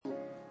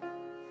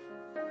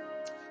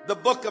the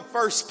book of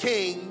 1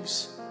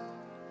 Kings,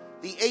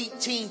 the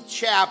 18th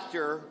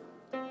chapter.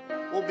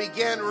 We'll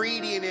begin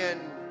reading in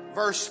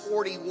verse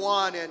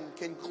 41 and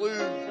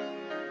conclude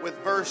with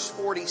verse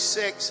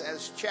 46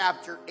 as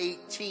chapter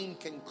 18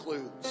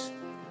 concludes.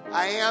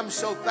 I am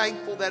so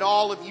thankful that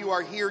all of you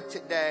are here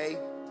today,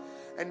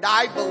 and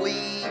I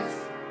believe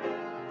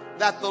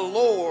that the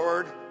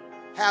Lord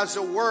has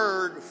a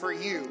word for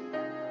you.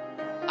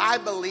 I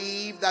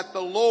believe that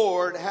the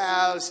Lord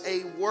has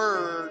a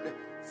word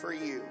for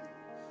you.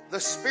 The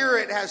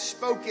Spirit has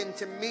spoken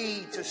to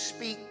me to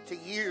speak to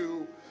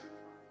you.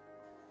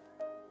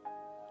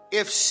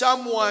 If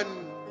someone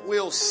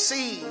will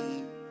see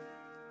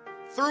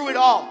through it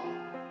all,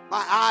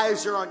 my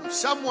eyes are on you.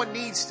 Someone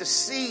needs to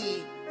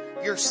see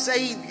your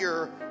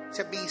Savior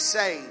to be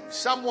saved.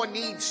 Someone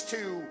needs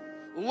to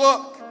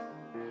look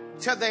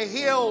to the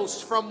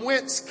hills from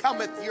whence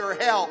cometh your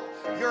help.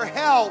 Your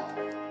help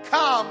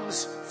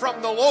comes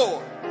from the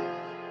Lord.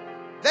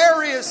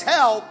 There is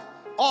help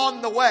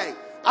on the way.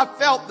 I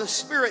felt the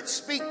Spirit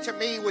speak to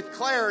me with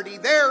clarity.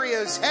 There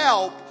is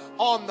help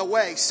on the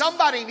way.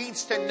 Somebody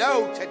needs to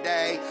know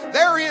today,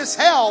 there is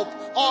help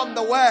on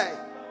the way.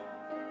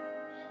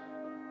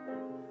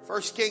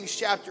 1 Kings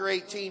chapter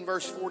 18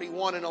 verse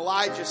 41, and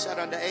Elijah said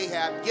unto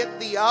Ahab, Get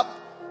thee up,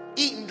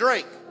 eat and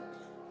drink,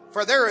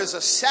 for there is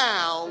a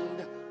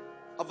sound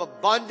of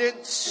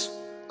abundance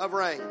of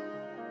rain.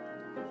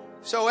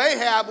 So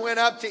Ahab went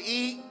up to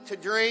eat, to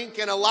drink,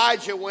 and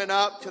Elijah went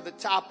up to the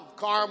top of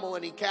Carmel,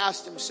 and he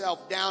cast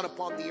himself down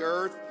upon the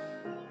earth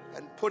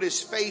and put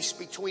his face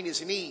between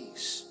his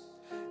knees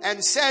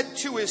and said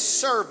to his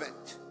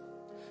servant,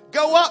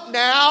 Go up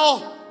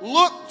now,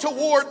 look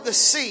toward the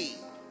sea.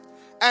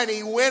 And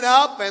he went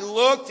up and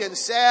looked and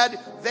said,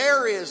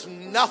 There is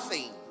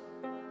nothing.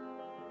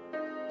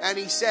 And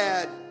he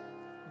said,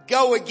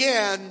 Go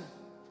again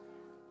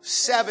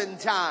 7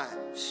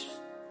 times.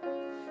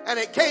 And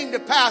it came to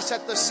pass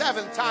at the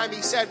 7th time,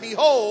 he said,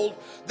 Behold,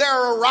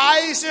 there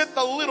ariseth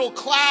a little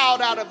cloud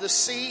out of the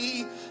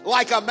sea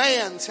like a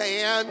man's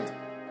hand.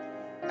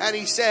 And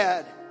he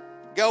said,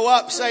 Go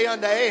up, say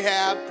unto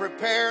Ahab,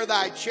 Prepare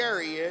thy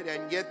chariot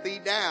and get thee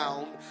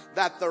down,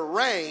 that the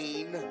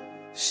rain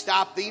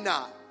stop thee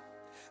not.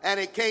 And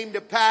it came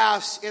to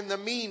pass in the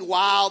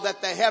meanwhile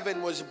that the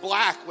heaven was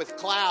black with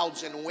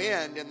clouds and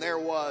wind, and there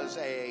was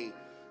a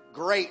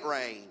great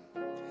rain.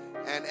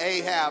 And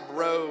Ahab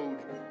rode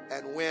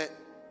and went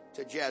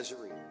to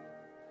Jezreel.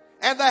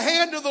 And the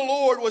hand of the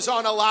Lord was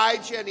on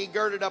Elijah, and he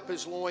girded up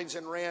his loins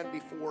and ran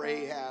before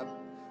Ahab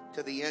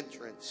to the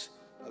entrance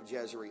of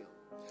Jezreel.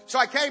 So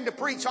I came to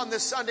preach on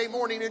this Sunday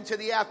morning into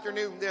the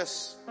afternoon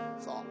this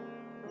thought.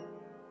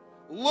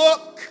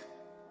 Look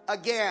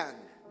again.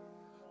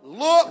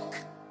 Look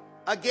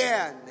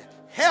again.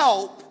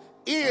 Help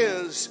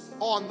is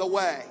on the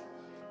way.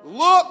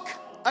 Look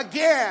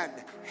again.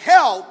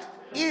 Help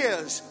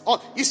is on.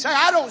 You say,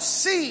 I don't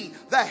see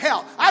the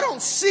help. I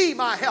don't see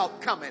my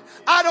help coming.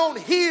 I don't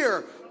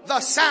hear the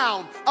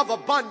sound of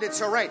abundance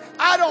of rain.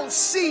 I don't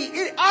see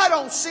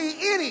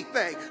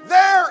anything.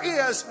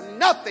 There is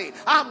nothing.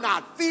 I'm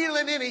not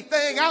feeling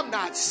anything. I'm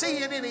not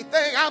seeing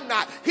anything. I'm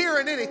not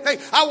hearing anything.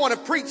 I want to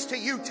preach to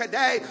you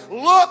today.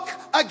 Look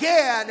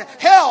again.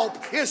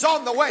 Help is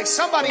on the way.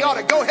 Somebody ought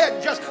to go ahead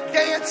and just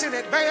dance in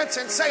advance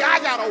and say, I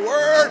got a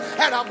word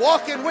and I'm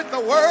walking with the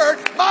word.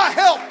 My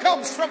help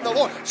comes from the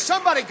Lord.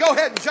 Somebody go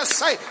ahead and just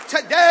say,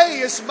 today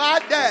is my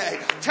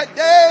day.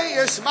 Today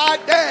is my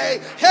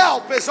day.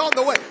 Help is on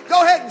the way.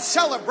 Go ahead and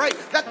celebrate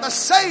that the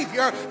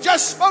Savior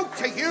just spoke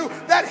to you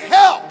that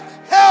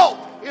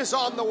help is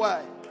on the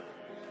way.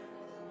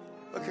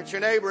 Look at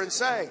your neighbor and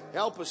say,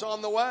 help is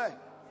on the way.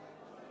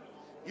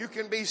 You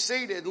can be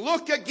seated.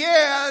 Look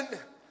again.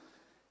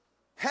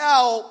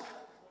 Help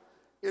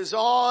is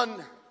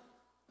on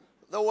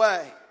the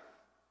way.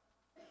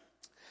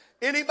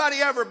 Anybody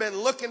ever been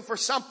looking for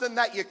something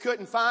that you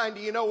couldn't find?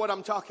 Do you know what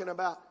I'm talking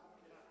about?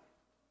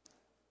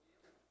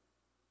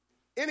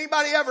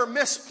 Anybody ever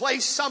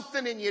misplaced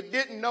something and you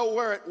didn't know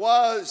where it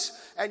was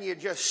and you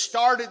just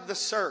started the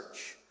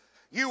search?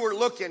 You were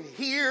looking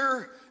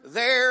here,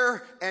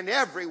 there, and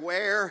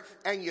everywhere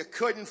and you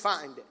couldn't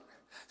find it.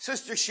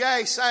 Sister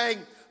Shay sang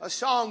a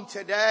song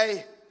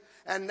today,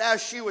 and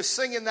as she was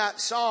singing that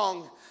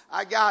song,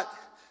 I got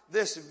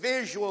this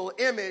visual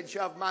image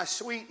of my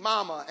sweet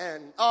mama,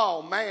 and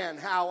oh man,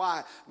 how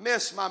I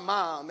miss my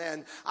mom.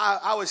 And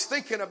I was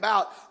thinking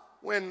about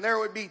when there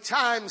would be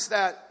times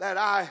that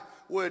I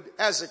would,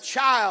 as a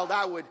child,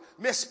 I would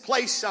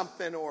misplace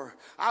something, or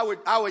I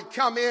would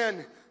come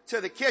in to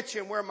the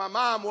kitchen where my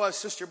mom was,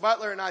 Sister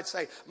Butler, and I'd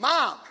say,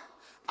 Mom,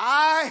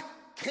 I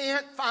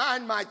can't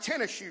find my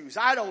tennis shoes.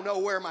 I don't know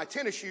where my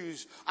tennis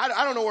shoes, I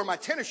don't know where my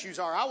tennis shoes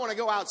are. I want to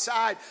go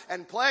outside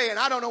and play, and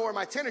I don't know where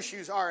my tennis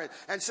shoes are.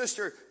 And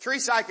Sister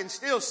Teresa, I can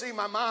still see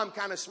my mom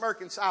kind of smile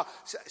and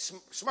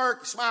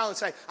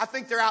say, I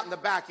think they're out in the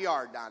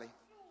backyard, Donnie.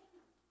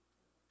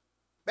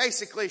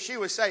 Basically, she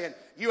was saying,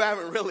 you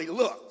haven't really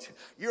looked.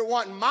 You're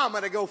wanting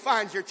mama to go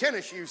find your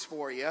tennis shoes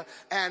for you.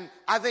 And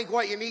I think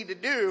what you need to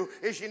do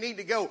is you need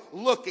to go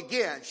look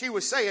again. She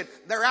was saying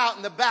they're out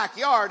in the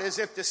backyard, as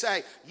if to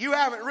say, you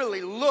haven't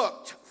really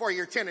looked for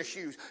your tennis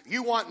shoes.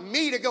 You want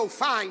me to go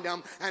find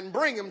them and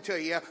bring them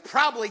to you,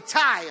 probably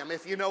tie them,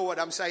 if you know what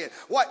I'm saying.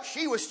 What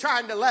she was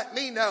trying to let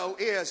me know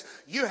is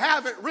you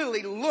haven't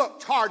really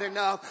looked hard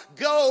enough.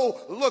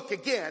 Go look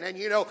again.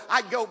 And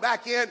I'd go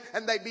back in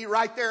and they'd be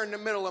right there in the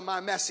middle of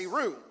my messy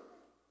room.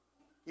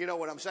 You know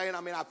what I'm saying?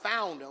 I mean, I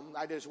found them.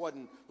 I just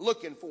wasn't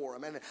looking for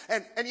them.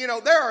 And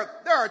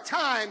there are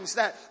times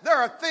that there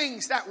are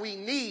things that we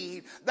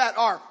need that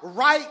are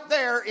right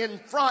there in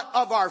front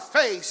of our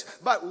face,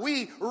 but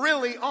we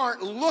really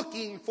aren't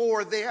looking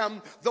for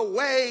them the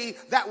way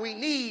that we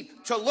need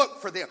to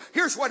look for them.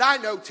 Here's what I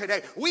know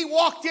today. We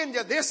walked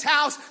into this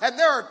house and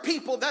there are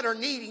people that are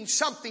needing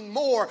something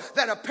more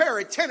than a pair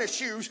of tennis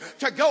shoes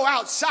to go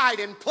outside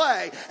and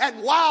play.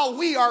 And while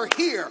we are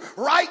here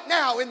right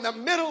now in the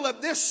middle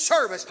of this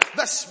service,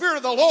 the Spirit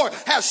of the Lord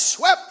has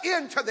swept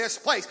into this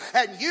place,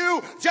 and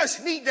you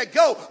just need to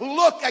go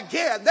look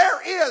again.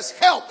 There is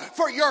help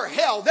for your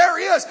hell.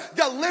 There is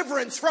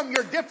deliverance from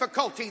your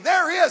difficulty.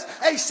 There is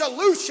a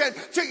solution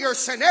to your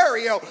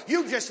scenario.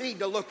 You just need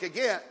to look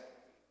again.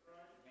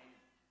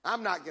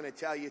 I'm not going to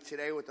tell you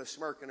today with a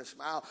smirk and a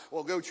smile,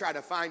 well, go try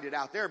to find it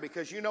out there,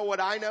 because you know what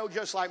I know?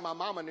 Just like my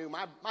mama knew,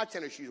 my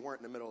tennis shoes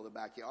weren't in the middle of the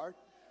backyard.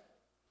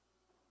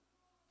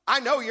 I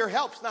know your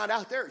help's not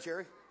out there,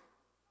 Jerry.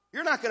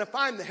 You're not going to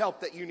find the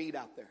help that you need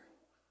out there.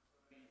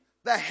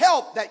 The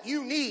help that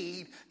you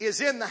need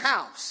is in the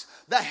house.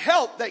 The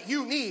help that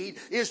you need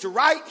is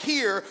right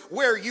here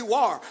where you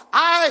are.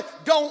 I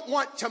don't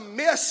want to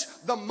miss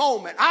the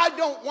moment. I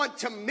don't want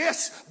to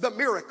miss the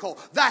miracle.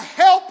 The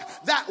help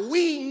that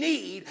we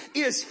need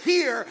is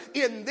here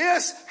in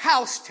this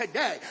house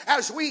today.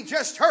 As we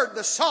just heard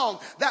the song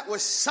that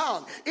was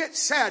sung, it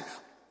said,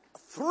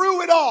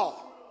 through it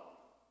all,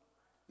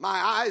 my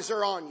eyes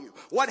are on you.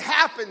 What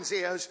happens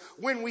is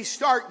when we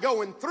start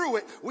going through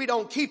it, we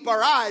don't keep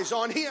our eyes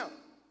on Him.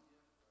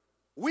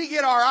 We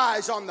get our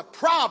eyes on the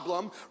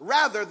problem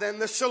rather than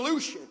the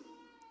solution.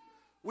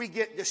 We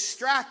get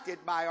distracted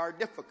by our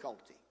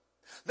difficulty.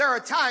 There are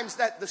times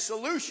that the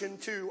solution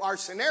to our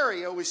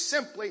scenario is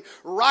simply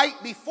right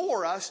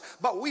before us,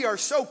 but we are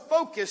so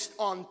focused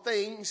on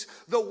things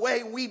the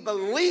way we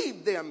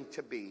believe them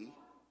to be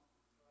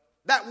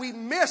that we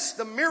miss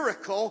the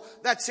miracle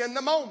that's in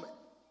the moment.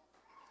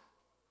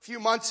 A few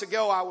months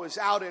ago, I was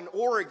out in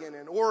Oregon,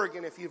 and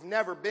Oregon, if you've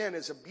never been,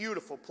 is a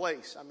beautiful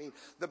place. I mean,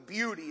 the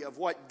beauty of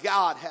what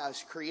God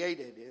has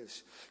created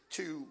is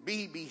to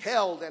be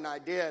beheld, and I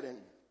did. And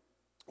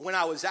when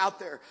I was out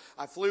there,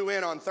 I flew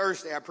in on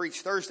Thursday. I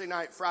preached Thursday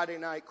night, Friday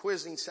night,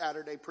 quizzing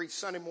Saturday, preached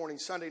Sunday morning,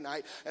 Sunday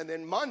night, and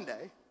then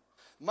Monday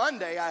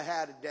I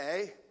had a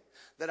day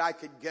that I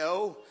could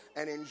go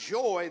and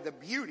enjoy the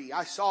beauty.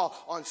 I saw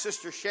on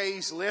Sister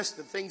Shay's list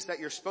the things that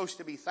you're supposed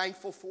to be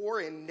thankful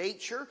for in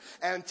nature.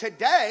 And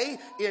today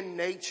in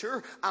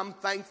nature, I'm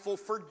thankful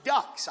for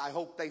ducks. I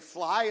hope they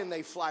fly, and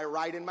they fly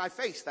right in my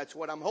face. That's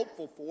what I'm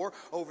hopeful for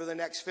over the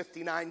next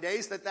 59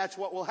 days, that's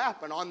what will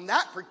happen. On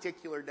that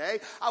particular day,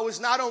 I was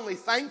not only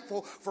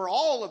thankful for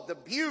all of the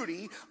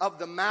beauty of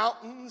the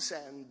mountains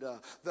and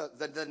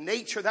the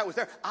nature that was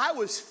there, I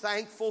was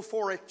thankful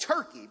for a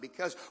turkey,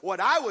 because what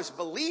I was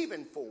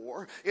believing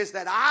for is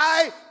that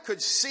I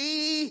could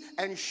see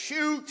and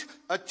shoot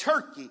a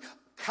turkey,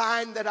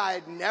 kind that I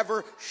had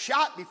never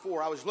shot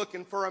before. I was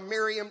looking for a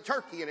Miriam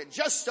turkey, and it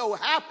just so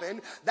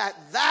happened that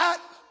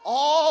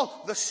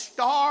all the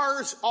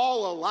stars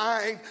all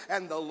aligned,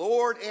 and the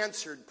Lord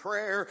answered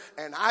prayer,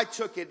 and I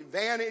took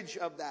advantage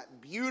of that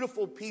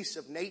beautiful piece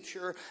of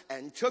nature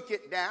and took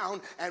it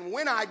down. And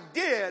when I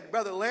did,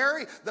 Brother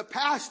Larry, the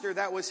pastor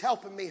that was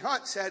helping me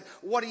hunt, said,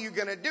 "What are you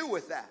going to do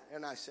with that?"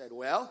 And I said,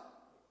 "Well,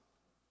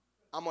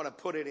 I'm going to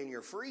put it in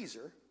your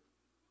freezer,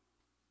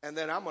 and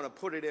then I'm going to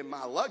put it in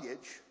my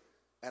luggage,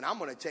 and I'm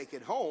going to take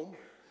it home,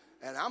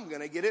 and I'm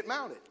going to get it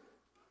mounted."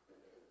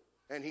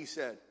 And he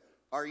said,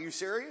 "Are you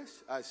serious?"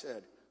 I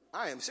said,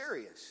 "I am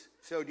serious."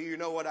 So do you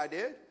know what I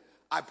did?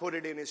 I put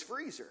it in his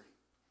freezer.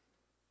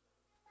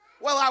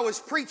 Well, I was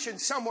preaching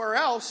somewhere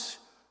else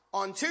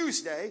on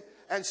Tuesday,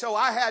 and so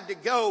I had to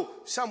go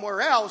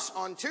somewhere else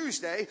on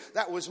Tuesday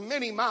that was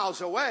many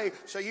miles away.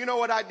 So you know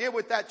what I did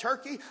with that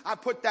turkey? I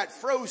put that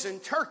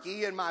frozen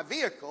turkey in my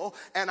vehicle,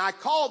 and I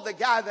called the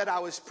guy that I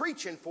was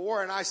preaching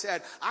for, and I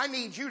said, "I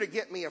need you to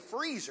get me a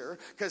freezer,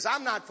 because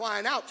I'm not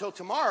flying out till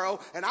tomorrow,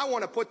 and I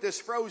want to put this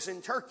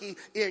frozen turkey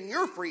in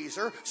your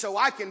freezer so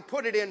I can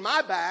put it in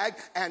my bag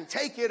and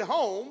take it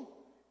home."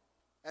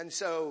 And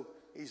so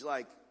he's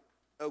like,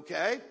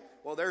 "Okay,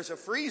 well, there's a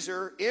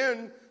freezer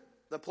in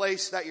the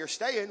place that you're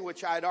staying,"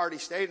 which I had already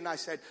stayed. And I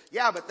said,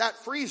 "Yeah, but that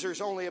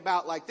freezer's only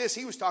about like this."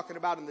 He was talking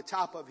about in the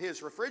top of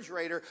his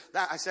refrigerator.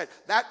 I said,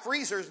 "That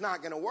freezer's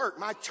not going to work.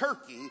 My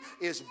turkey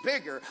is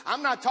bigger.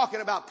 I'm not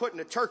talking about putting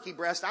a turkey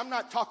breast. I'm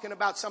not talking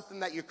about something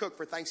that you cook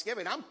for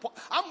Thanksgiving. I'm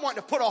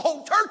wanting to put a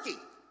whole turkey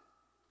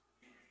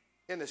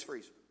in this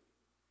freezer."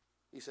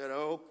 He said,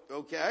 oh,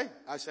 okay.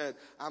 I said,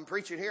 I'm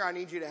preaching here. I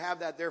need you to have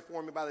that there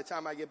for me by the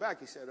time I get back.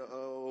 He said,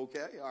 oh,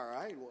 okay, all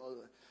right. Well,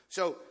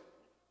 so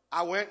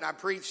I went and I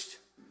preached.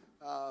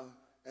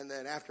 And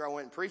then after I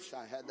went and preached,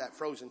 I had that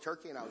frozen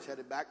turkey, and I was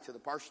headed back to the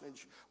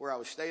parsonage where I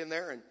was staying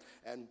there.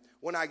 And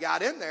when I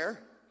got in there,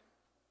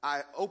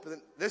 I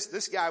opened,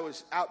 this guy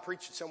was out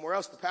preaching somewhere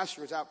else. The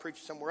pastor was out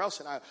preaching somewhere else.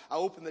 And I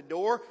opened the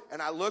door,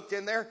 and I looked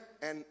in there,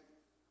 and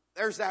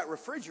there's that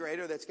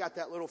refrigerator that's got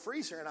that little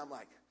freezer. And I'm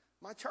like,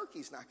 my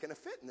turkey's not going to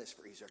fit in this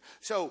freezer.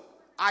 So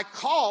I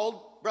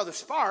called Brother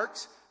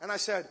Sparks, and I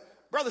said,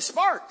 Brother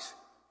Sparks,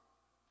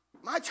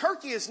 my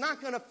turkey is not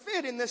going to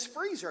fit in this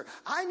freezer.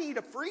 I need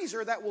a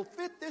freezer that will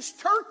fit this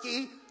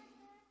turkey.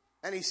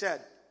 And he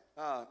said,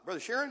 Brother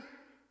Sharon,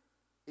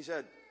 he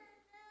said,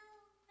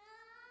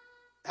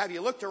 have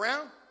you looked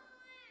around?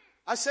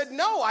 I said,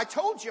 no, I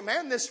told you,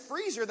 man, this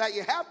freezer that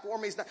you have for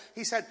me is not.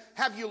 He said,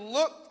 have you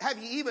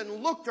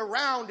even looked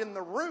around in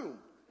the room?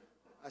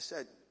 I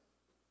said,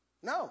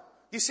 no.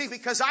 You see,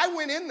 because I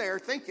went in there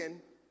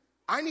thinking,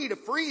 I need a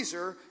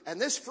freezer, and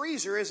this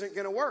freezer isn't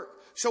going to work.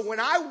 So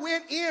when I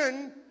went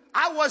in,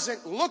 I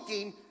wasn't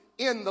looking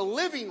in the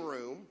living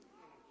room.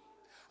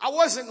 I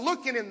wasn't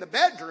looking in the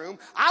bedroom.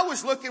 I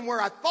was looking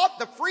where I thought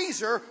the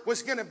freezer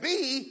was going to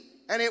be,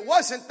 and it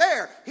wasn't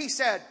there. He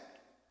said,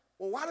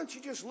 well, why don't you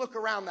just look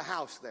around the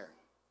house there?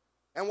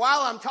 And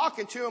while I'm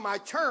talking to him, I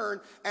turn,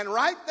 and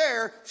right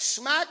there,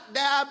 smack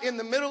dab in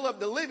the middle of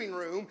the living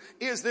room,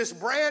 is this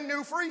brand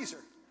new freezer.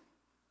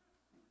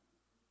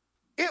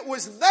 It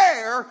was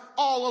there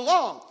all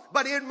along.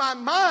 But in my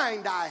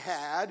mind I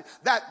had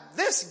that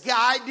this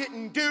guy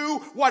didn't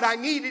do what I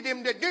needed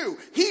him to do.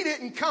 He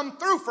didn't come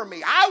through for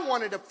me. I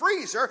wanted a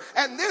freezer,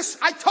 and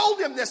I told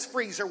him this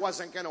freezer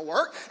wasn't going to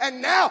work.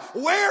 And now,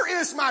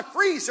 where is my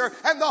freezer?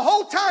 And the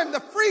whole time the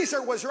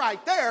freezer was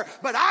right there,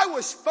 but I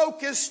was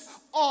focused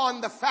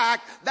on the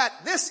fact that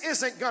this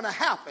isn't going to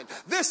happen.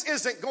 This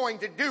isn't going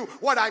to do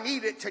what I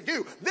need it to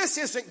do. This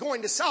isn't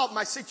going to solve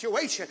my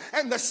situation.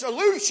 And the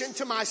solution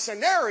to my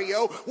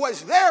scenario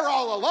was there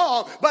all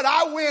along, but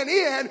I went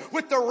in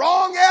with the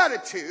wrong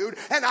attitude,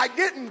 and I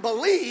didn't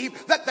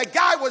believe that the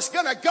guy was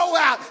going to go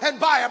out and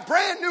buy a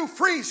brand new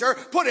freezer,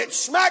 put it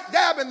smack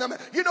dab in the...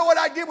 You know what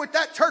I did with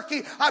that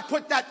turkey? I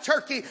put that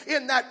turkey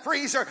in that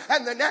freezer,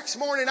 and the next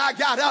morning I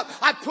got up,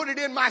 I put it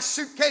in my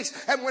suitcase,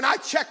 and when I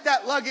checked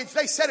that luggage,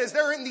 they said, is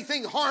there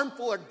anything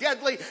harmful or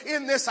deadly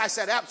in this? I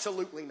said,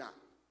 absolutely not.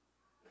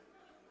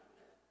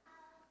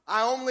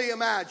 I only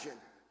imagine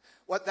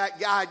what that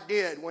guy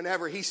did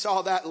whenever he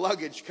saw that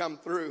luggage come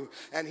through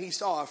and he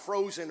saw a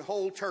frozen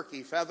whole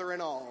turkey, feather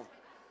and all.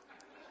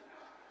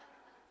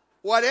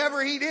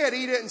 Whatever he did,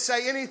 he didn't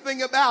say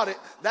anything about it.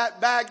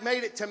 That bag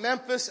made it to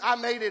Memphis. I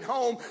made it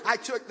home. I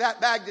took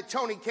that bag to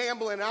Tony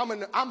Campbell, and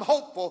I'm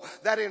hopeful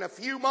that in a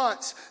few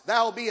months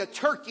there'll be a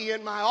turkey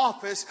in my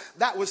office.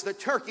 That was the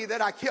turkey that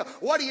I killed.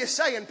 What are you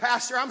saying,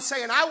 Pastor? I'm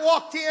saying I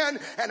walked in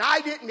and I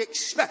didn't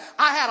expect.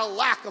 I had a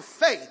lack of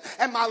faith,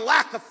 and my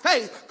lack of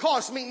faith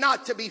caused me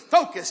not to be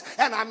focused,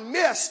 and I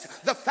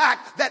missed the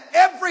fact that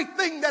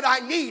everything that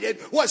I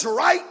needed was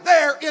right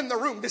there in the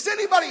room. Does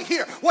anybody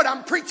hear what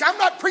I'm preaching? I'm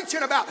not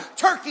preaching about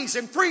turkeys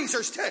and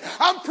freezers today.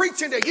 I'm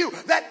preaching to you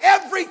that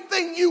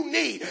everything you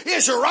need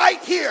is right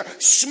here,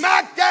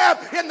 smack dab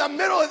in the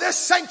middle of this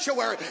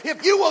sanctuary.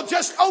 If you will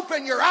just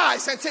open your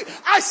eyes and say,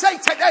 I say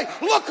today,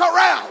 look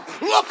around,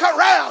 look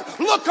around,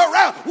 look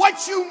around.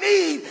 What you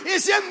need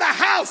is in the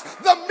house.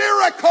 The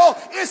miracle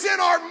is in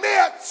our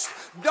midst.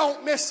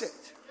 Don't miss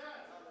it.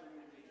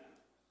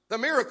 The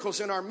miracle's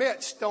in our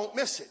midst. Don't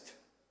miss it.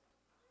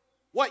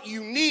 What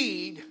you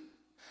need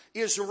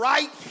is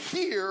right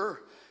here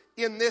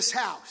in this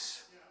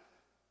house.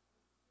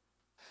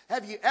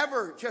 Have you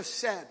ever just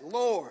said,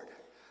 Lord,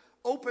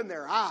 open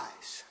their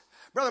eyes?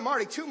 Brother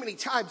Marty, too many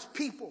times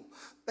people,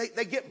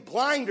 they get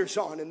blinders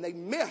on and they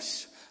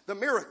miss the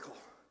miracle.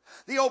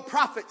 The old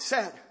prophet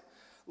said,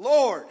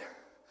 Lord,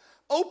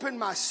 open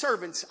my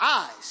servant's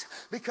eyes.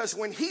 Because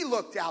when he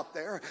looked out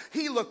there,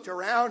 he looked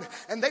around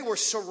and they were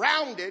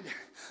surrounded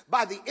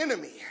by the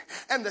enemy,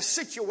 and the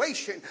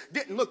situation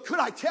didn't look. Could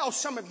I tell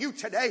some of you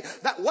today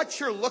that what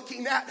you're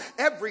looking at,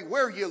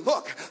 everywhere you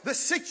look, the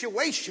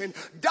situation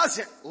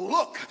doesn't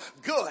look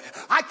good.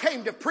 I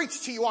came to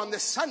preach to you on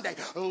this Sunday.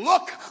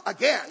 Look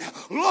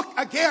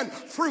again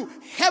through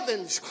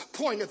heaven's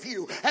point of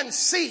view and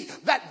see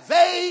that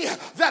they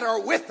that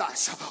are with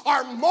us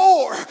are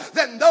more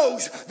than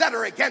those that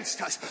are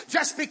against us.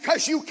 Just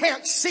because you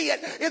can't see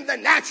it in the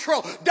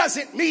natural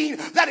doesn't mean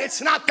that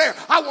it's not there.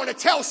 I want to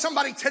tell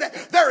somebody today,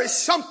 there is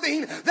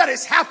something that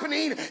is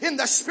happening in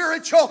the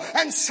spiritual,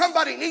 and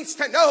somebody needs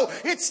to know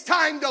it's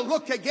time to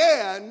look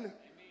again.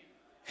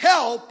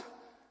 Help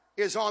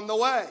is on the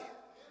way.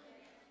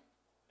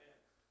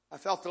 I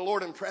felt the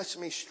Lord impress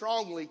me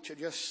strongly to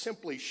just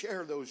simply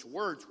share those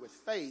words with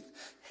faith.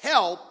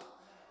 Help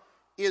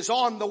is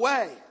on the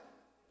way.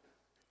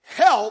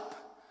 Help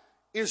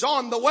is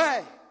on the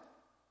way.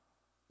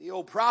 The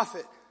old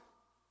prophet,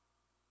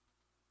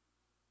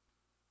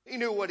 he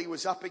knew what he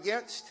was up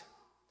against.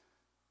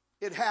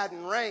 It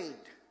hadn't rained.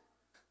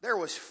 There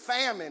was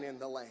famine in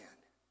the land.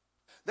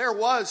 There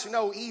was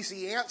no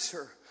easy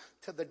answer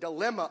to the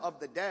dilemma of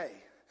the day.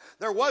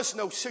 There was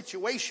no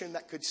situation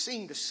that could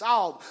seem to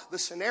solve the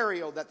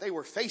scenario that they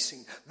were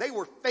facing. They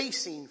were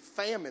facing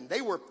famine.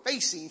 They were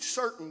facing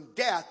certain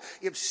death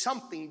if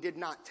something did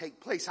not take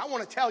place. I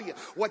want to tell you,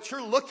 what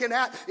you're looking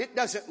at, it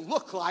doesn't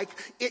look like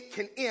it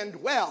can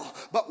end well.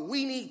 But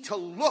we need to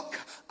look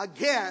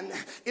again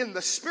in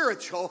the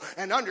spiritual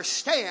and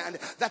understand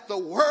that the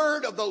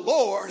word of the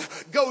Lord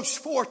goes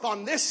forth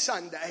on this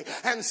Sunday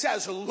and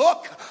says,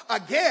 look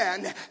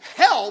again,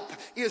 help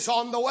is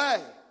on the way.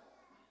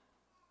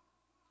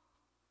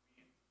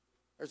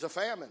 There's a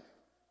famine.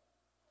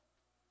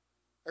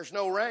 There's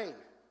no rain.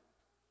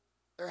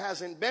 There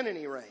hasn't been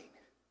any rain.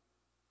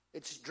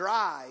 It's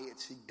dry,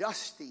 it's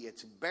dusty,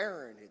 it's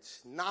barren. It's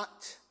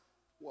not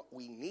what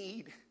we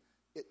need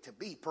it to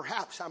be.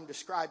 Perhaps I'm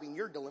describing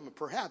your dilemma.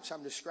 Perhaps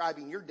I'm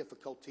describing your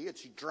difficulty.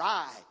 It's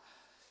dry.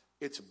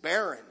 It's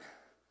barren.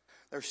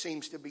 There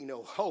seems to be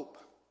no hope.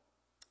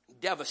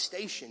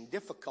 Devastation,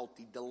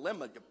 difficulty,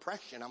 dilemma,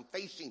 depression. I'm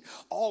facing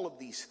all of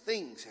these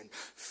things, and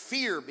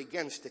fear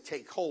begins to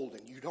take hold,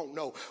 and you don't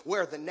know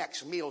where the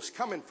next meal's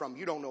coming from.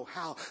 You don't know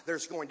how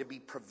there's going to be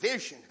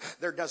provision.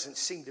 There doesn't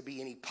seem to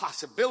be any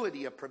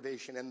possibility of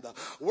provision. And the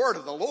word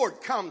of the Lord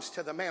comes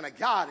to the man of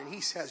God, and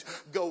he says,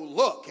 go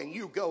look. And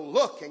you go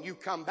look, and you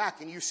come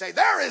back and you say,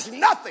 there is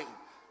nothing.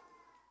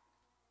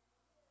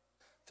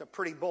 It's a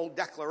pretty bold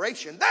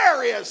declaration.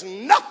 There is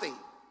nothing.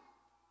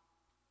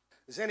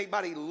 Has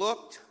anybody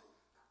looked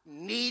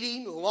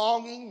needing,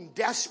 longing,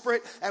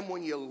 desperate, and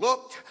when you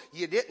looked,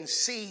 you didn't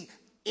see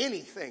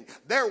anything?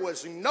 There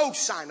was no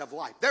sign of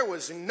life. There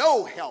was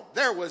no help.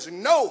 There was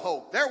no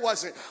hope. There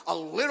wasn't a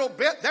little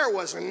bit. There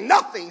was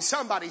nothing.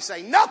 Somebody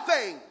say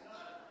nothing.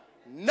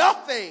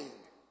 Nothing.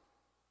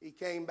 He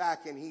came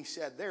back and he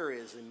said, there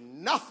is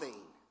nothing.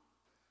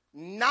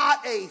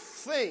 Not a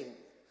thing.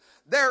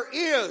 There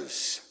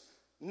is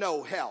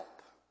no help.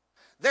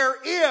 There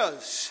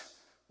is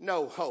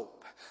no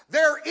hope.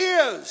 There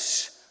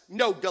is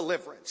no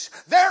deliverance.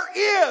 There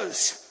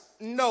is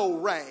no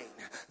rain.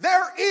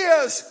 There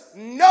is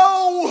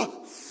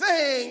no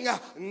thing,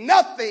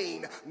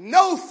 nothing,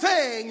 no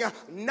thing,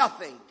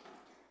 nothing.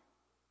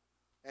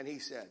 And he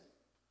said,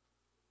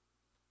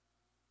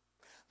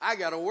 I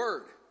got a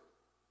word.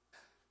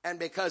 And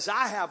because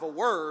I have a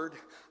word,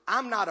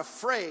 I'm not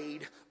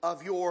afraid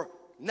of your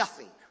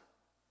nothing.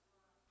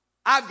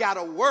 I've got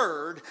a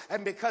word,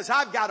 and because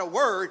I've got a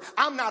word,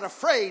 I'm not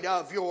afraid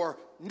of your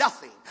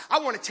nothing. I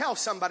want to tell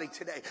somebody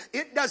today,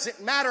 it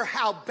doesn't matter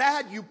how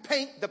bad you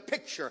paint the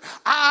picture.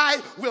 I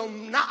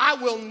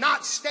will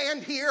not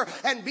stand here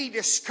and be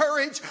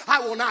discouraged.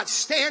 I will not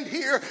stand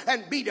here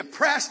and be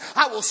depressed.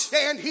 I will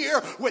stand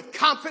here with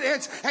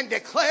confidence and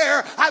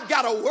declare, I've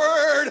got a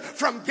word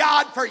from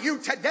God for you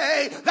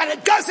today, that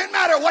it doesn't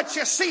matter what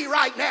you see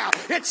right now.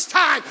 It's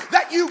time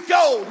that you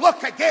go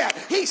look again.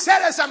 He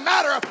said, as a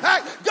matter of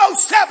fact, go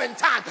 7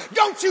 times.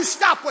 Don't you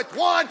stop with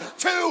 1,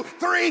 2,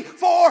 3,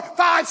 4,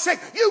 5,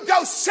 6. You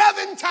go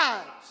 7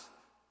 times.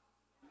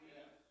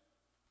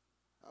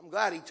 I'm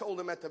glad he told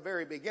him at the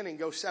very beginning,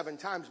 go 7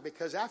 times,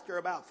 because after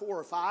about 4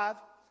 or 5,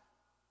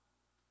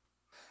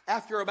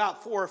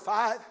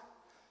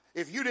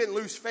 if you didn't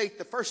lose faith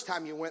the first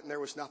time you went and there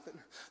was nothing,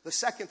 the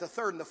second, the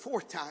third, and the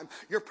fourth time,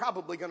 you're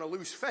probably going to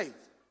lose faith.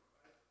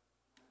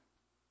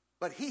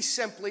 But he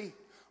simply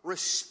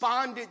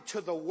responded to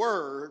the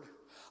word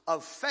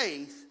of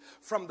faith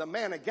from the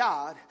man of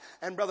God.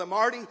 And Brother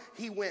Marty,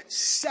 he went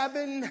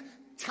 7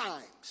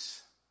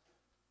 times.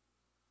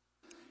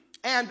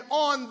 And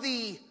on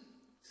the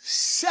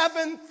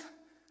 7th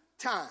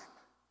time,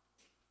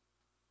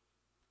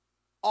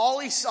 all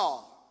he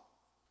saw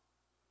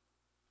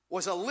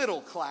was a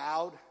little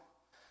cloud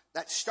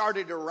that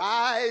started to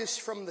rise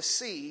from the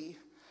sea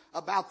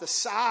about the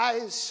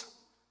size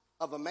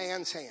of a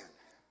man's hand.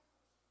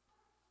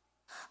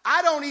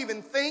 I don't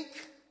even think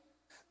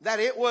that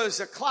it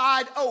was a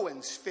Clyde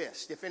Owens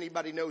fist, if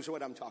anybody knows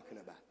what I'm talking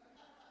about.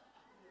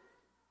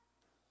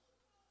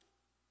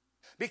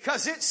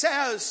 Because it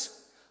says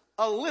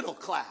a little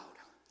cloud,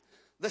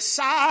 the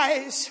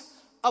size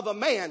of a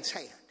man's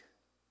hand.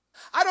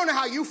 I don't know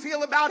how you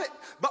feel about it,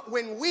 but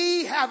when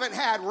we haven't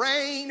had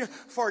rain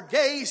for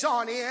days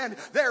on end,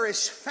 there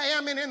is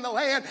famine in the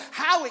land.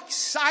 How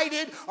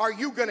excited are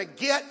you going to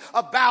get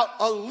about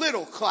a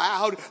little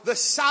cloud the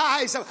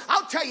size of...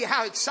 I'll tell you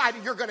how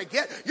excited you're going to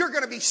get. You're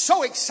going to be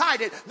so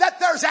excited that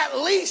there's at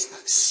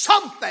least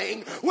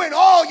something when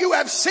all you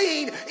have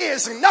seen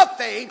is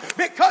nothing,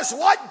 because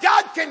what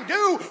God can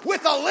do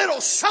with a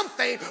little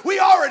something, we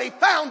already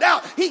found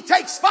out. He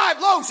takes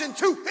 5 loaves and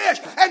 2 fish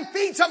and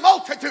feeds a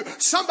multitude.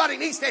 Somebody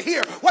needs to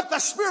hear what the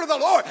Spirit of the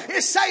Lord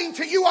is saying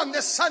to you on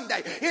this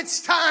Sunday.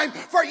 It's time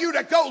for you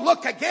to go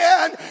look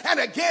again and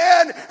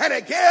again and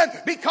again,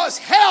 because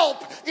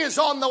help is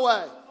on the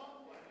way.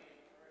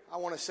 I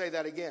want to say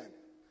that again.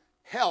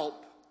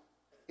 Help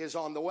is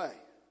on the way.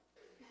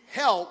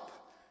 Help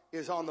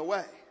is on the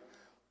way.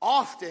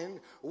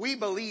 Often we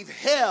believe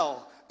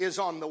hell is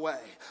on the way.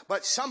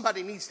 But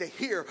somebody needs to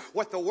hear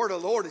what the word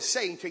of the Lord is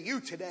saying to you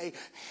today.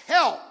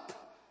 Help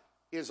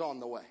is on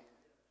the way.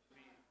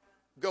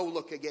 Go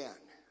look again.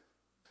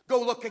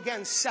 Go look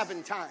again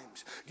 7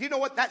 times. Do you know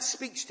what that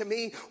speaks to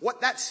me?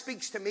 What that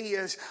speaks to me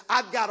is,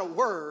 I've got a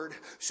word,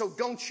 so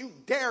don't you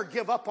dare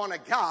give up on a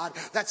God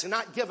that's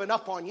not given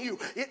up on you.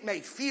 It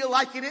may feel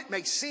like it, it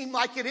may seem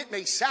like it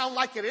may sound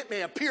like it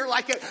may appear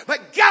like it,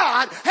 but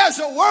God has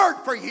a word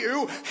for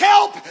you.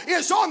 Help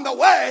is on the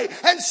way,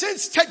 and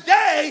since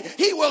today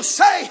He will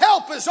say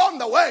help is on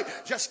the way,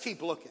 just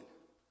keep looking.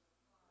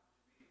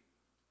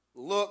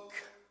 Look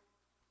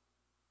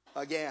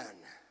again.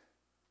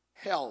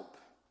 Help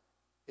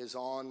is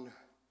on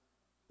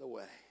the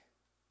way.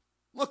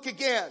 Look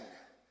again.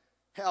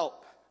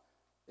 Help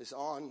is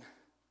on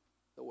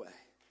the way.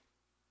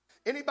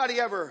 Anybody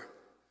ever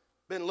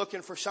been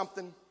looking for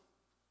something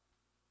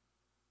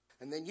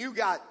and then you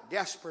got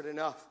desperate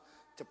enough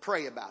to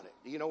pray about it?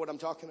 Do you know what I'm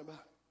talking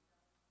about?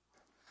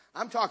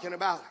 I'm talking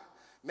about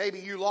maybe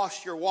you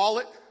lost your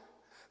wallet,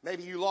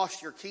 maybe you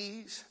lost your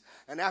keys,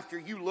 and after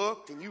you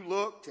looked and you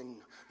looked and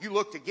you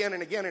looked again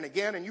and again and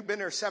again, and you've been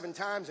there 7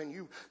 times, and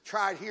you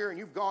tried here and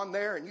you've gone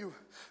there and you've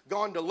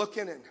gone to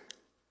looking. And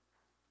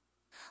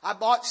I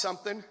bought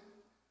something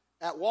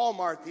at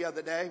Walmart the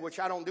other day,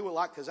 which I don't do a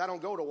lot because I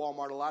don't go to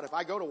Walmart a lot. If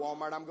I go to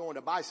Walmart, I'm going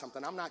to buy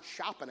something. I'm not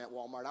shopping at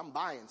Walmart. I'm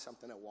buying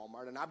something at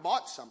Walmart. And I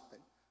bought something.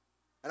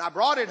 And I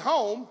brought it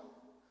home.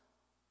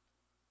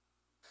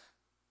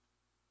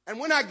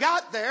 And when I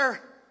got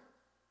there,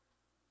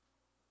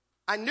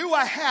 I knew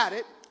I had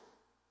it.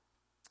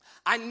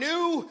 I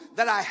knew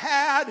that I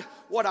had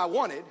what I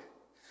wanted,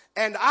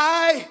 and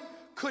I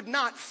could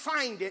not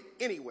find it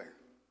anywhere.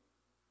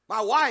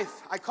 My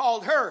wife, I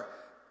called her,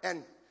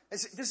 and I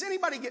said, does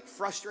anybody get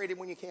frustrated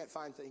when you can't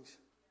find things?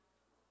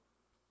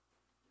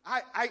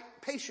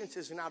 Patience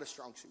is not a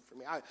strong suit for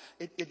me.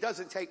 It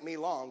doesn't take me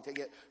long to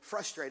get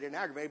frustrated and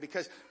aggravated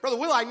because, Brother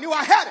Will, I knew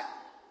I had it.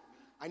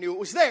 I knew it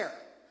was there.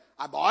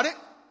 I bought it.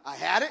 I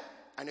had it.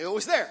 I knew it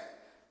was there.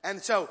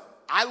 And so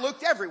I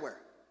looked everywhere.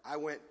 I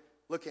went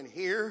looking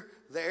here,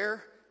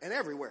 there, and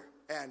everywhere.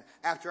 And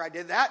after I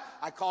did that,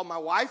 I called my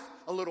wife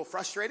a little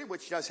frustrated,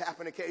 which does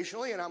happen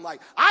occasionally. And I'm like,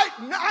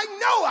 I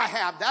know I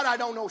have that. I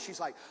don't know.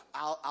 She's like,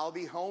 I'll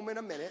be home in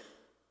a minute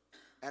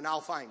and I'll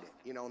find it.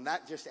 You know, and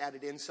that just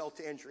added insult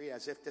to injury,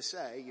 as if to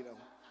say, you know,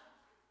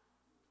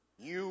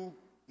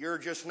 you're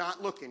just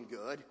not looking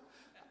good.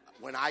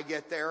 When I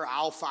get there,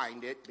 I'll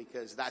find it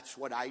because that's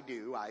what I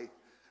do. I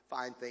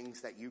find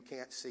things that you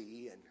can't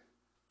see. And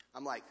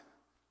I'm like,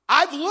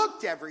 I've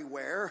looked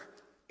everywhere.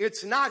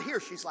 It's not here.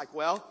 She's like,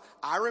 well,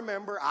 I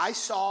remember. I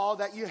saw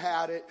that you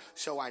had it,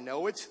 so I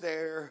know it's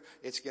there.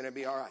 It's going to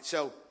be all right.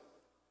 So,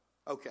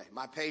 okay,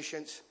 my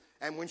patience.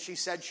 And when she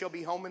said she'll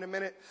be home in a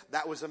minute,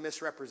 that was a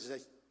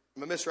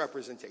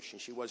misrepresentation.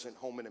 She wasn't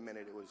home in a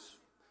minute. It was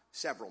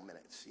several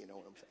minutes. You know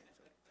what I'm saying?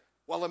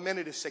 Well, a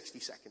minute is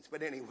 60 seconds.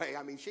 But anyway,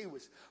 I mean, she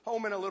was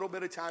home in a little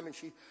bit of time. And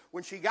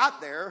when she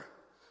got there,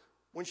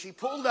 when she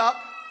pulled up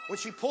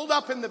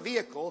in the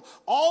vehicle,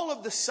 all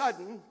of the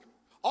sudden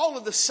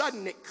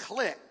it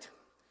clicked.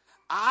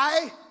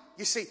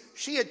 You see,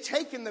 she had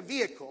taken the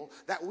vehicle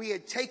that we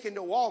had taken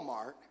to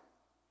Walmart.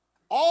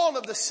 All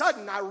of the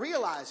sudden I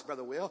realized,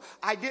 Brother Will,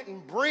 I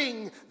didn't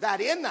bring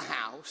that in the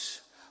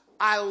house.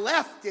 I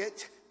left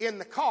it in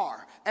the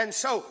car. And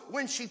so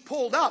when she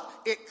pulled up,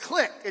 it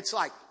clicked. It's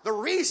like, the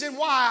reason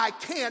why I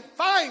can't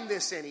find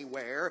this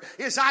anywhere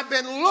is I've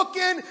been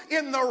looking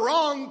in the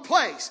wrong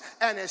place.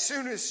 And as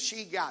soon as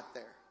she got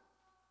there,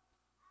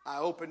 I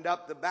opened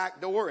up the back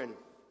door and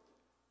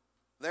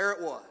there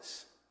it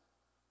was.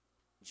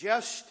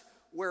 Just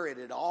where it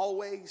had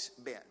always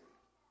been.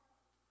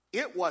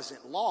 It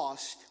wasn't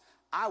lost.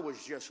 I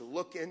was just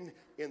looking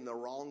in the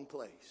wrong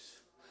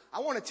place.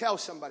 I want to tell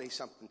somebody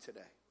something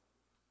today.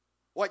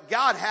 What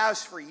God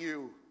has for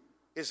you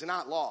is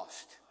not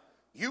lost.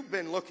 You've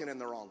been looking in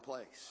the wrong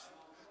place.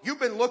 You've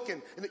been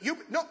looking.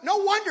 No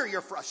wonder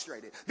you're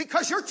frustrated.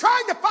 Because you're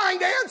trying to find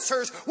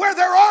answers where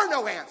there are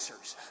no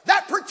answers.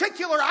 That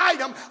particular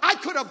item, I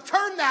could have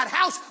turned that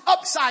house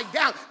upside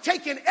down,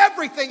 taken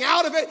everything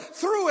out of it,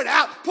 threw it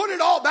out, put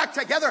it all back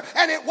together,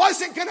 and it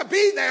wasn't going to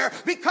be there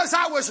because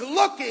I was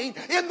looking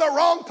in the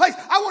wrong place.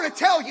 I want to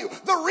tell you,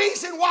 the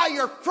reason why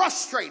you're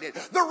frustrated,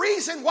 the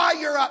reason why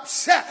you're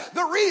upset,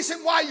 the reason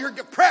why you're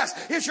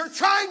depressed is you're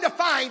trying to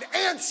find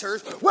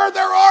answers where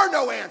there are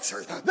no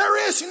answers.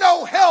 There is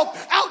no help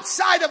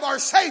outside of our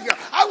Savior.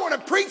 I want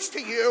to preach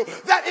to you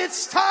that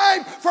it's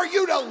time for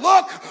you to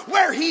look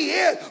where He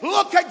is.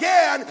 Look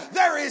again.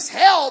 There is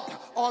help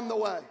on the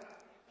way.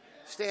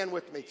 Stand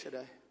with me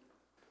today.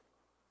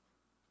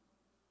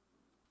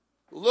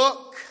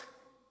 Look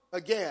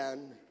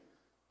again.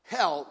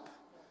 Help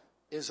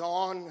is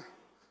on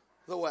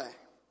the way.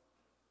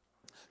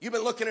 You've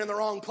been looking in the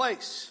wrong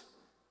place.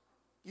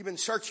 You've been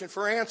searching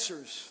for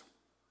answers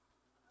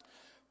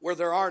where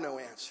there are no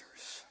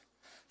answers.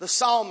 The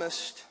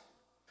psalmist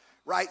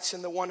writes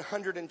in the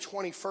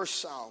 121st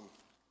Psalm.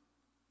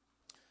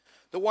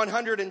 The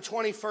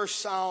 121st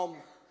Psalm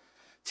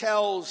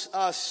tells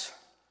us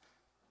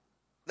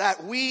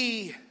that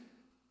we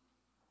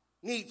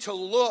need to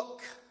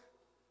look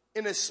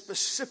in a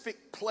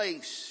specific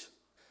place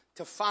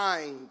to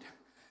find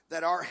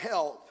that our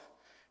help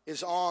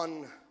is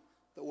on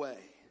the way.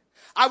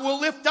 I will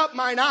lift up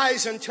mine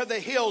eyes unto the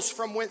hills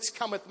from whence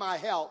cometh my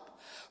help.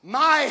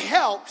 My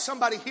help,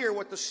 somebody hear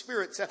what the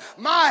Spirit said.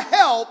 My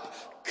help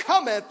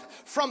cometh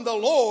from the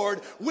Lord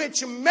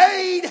which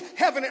made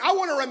heaven. I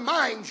want to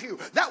remind you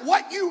that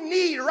what you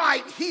need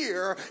right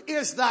here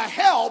is the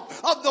help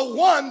of the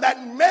one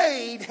that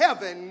made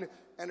heaven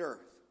and earth.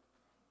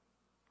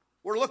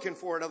 We're looking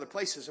for it other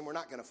places and we're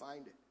not going to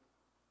find it.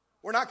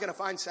 We're not going to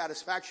find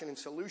satisfaction and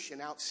solution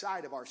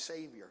outside of our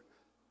Savior.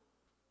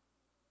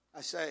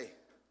 I say,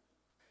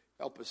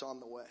 help is on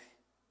the way.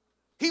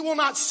 He will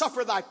not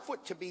suffer thy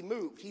foot to be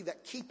moved. He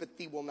that keepeth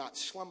thee will not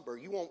slumber.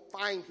 You won't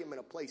find him in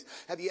a place.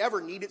 Have you ever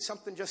needed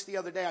something? Just the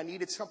other day I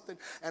needed something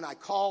and I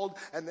called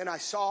and then I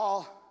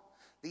saw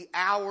the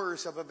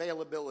hours of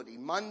availability.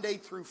 Monday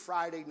through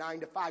Friday,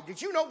 9 to 5.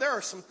 Did you know there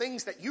are some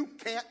things that you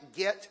can't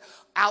get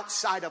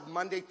outside of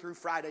Monday through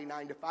Friday,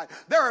 9 to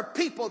 5? There are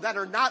people that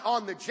are not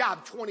on the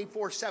job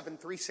 24/7,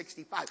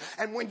 365.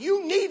 And when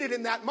you need it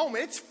in that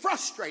moment, it's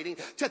frustrating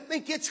to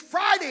think it's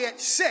Friday at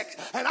 6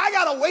 and I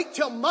got to wait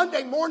till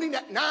Monday morning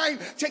at 9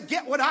 to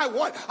get what I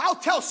want. I'll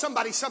tell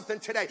somebody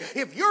something today.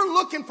 If you're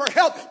looking for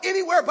help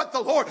anywhere but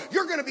the Lord,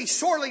 you're going to be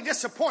sorely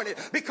disappointed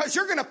because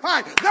you're going to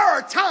find there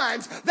are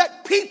times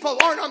that people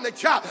aren't on the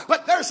job,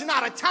 but there's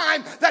not a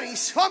time that he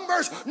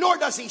slumbers nor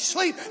does he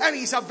sleep, and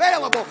he's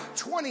available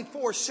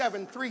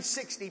 24/7,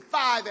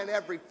 365, and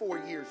every 4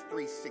 years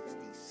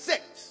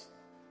 366.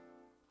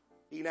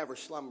 He never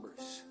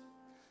slumbers.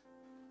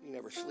 He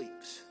never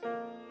sleeps.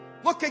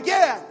 Look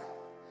again.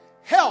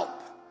 Help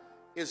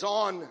is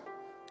on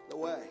the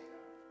way.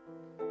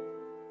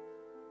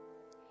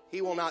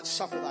 He will not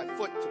suffer thy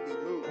foot to be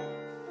moved.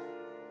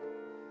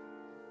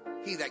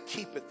 He that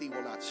keepeth thee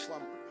will not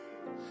slumber.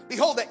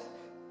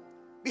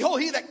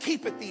 Behold, he that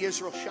keepeth thee,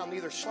 Israel, shall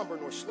neither slumber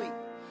nor sleep.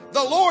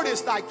 The Lord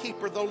is thy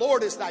keeper. The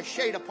Lord is thy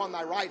shade upon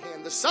thy right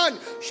hand. The sun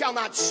shall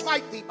not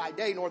smite thee by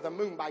day, nor the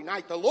moon by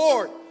night. The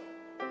Lord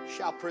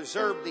shall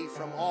preserve thee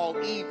from all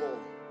evil.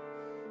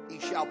 He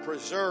shall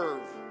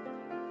preserve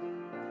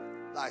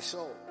thy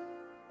soul.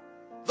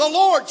 The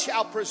Lord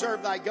shall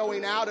preserve thy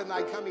going out and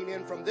thy coming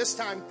in from this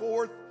time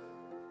forth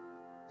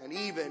and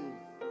even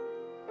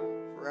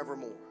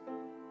forevermore.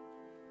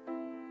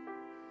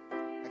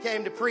 I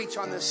came to preach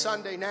on this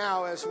Sunday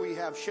now as we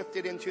have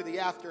shifted into the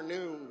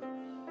afternoon.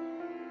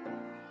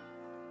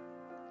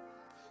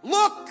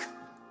 Look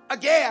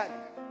again.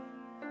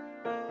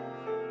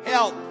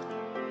 Help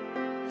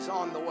is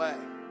on the way.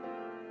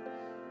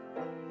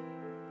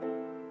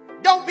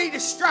 Don't be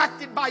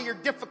distracted by your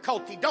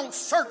difficulty. Don't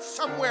search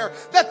somewhere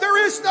that there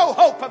is no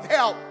hope of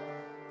help.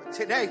 But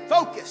today,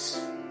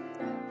 focus.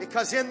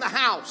 Because in the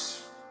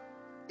house,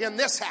 in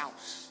this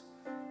house,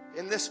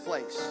 in this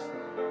place,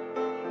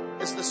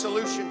 is the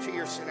solution to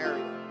your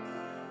scenario.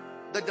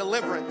 The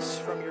deliverance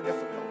from your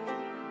difficulty.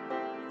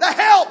 The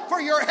help for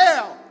your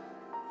hell.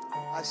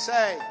 I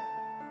say,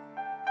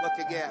 look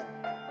again.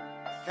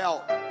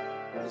 Help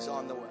is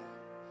on the way.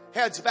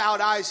 Heads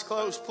bowed, eyes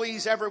closed.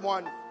 Please,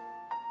 everyone,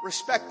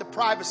 respect the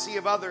privacy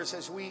of others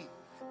as we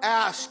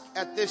ask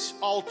at this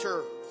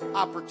altar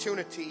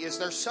opportunity. Is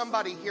there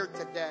somebody here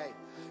today?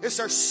 Is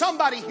there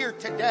somebody here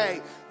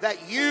today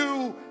that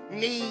you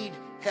need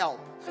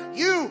help?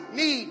 You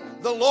need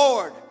the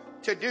Lord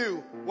to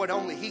do what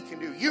only He can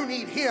do. You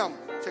need Him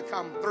to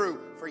come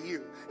through for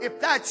you. If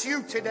that's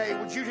you today,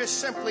 would you just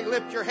simply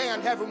lift your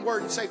hand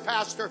heavenward and say,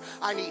 Pastor,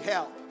 I need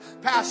help.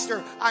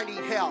 Pastor, I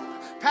need help.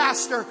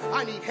 Pastor,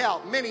 I need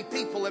help. Many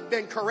people have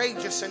been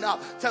courageous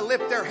enough to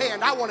lift their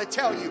hand. I want to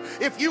tell you,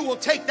 if you will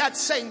take that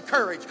same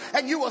courage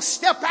and you will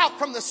step out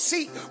from the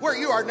seat where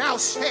you are now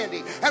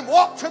standing and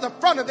walk to the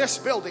front of this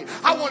building,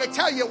 I want to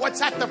tell you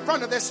what's at the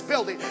front of this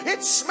building.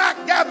 It's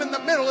smack dab in the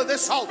middle of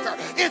this altar.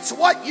 It's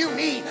what you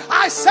need.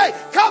 I say,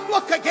 come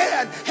look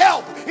again.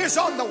 Help is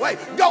on the way.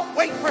 Don't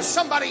wait for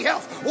somebody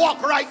else.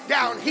 Walk right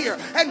down here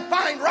and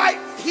find right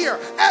here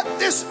at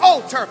this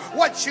altar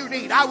what you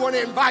need. I want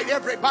to invite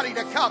everybody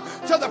to come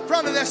to the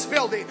front of this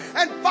building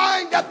and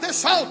find at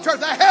this altar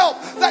the help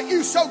that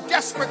you so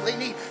desperately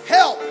need.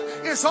 Help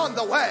is on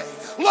the way.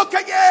 Look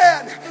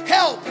again.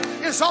 Help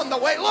is on the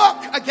way.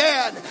 Look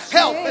again.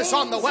 Help is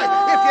on the way.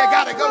 If you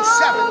got to go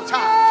 7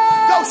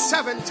 times, go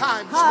 7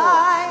 times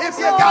more. If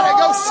you got to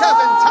go 7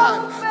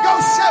 times,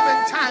 go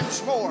 7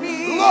 times more.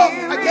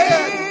 Look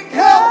again.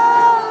 Help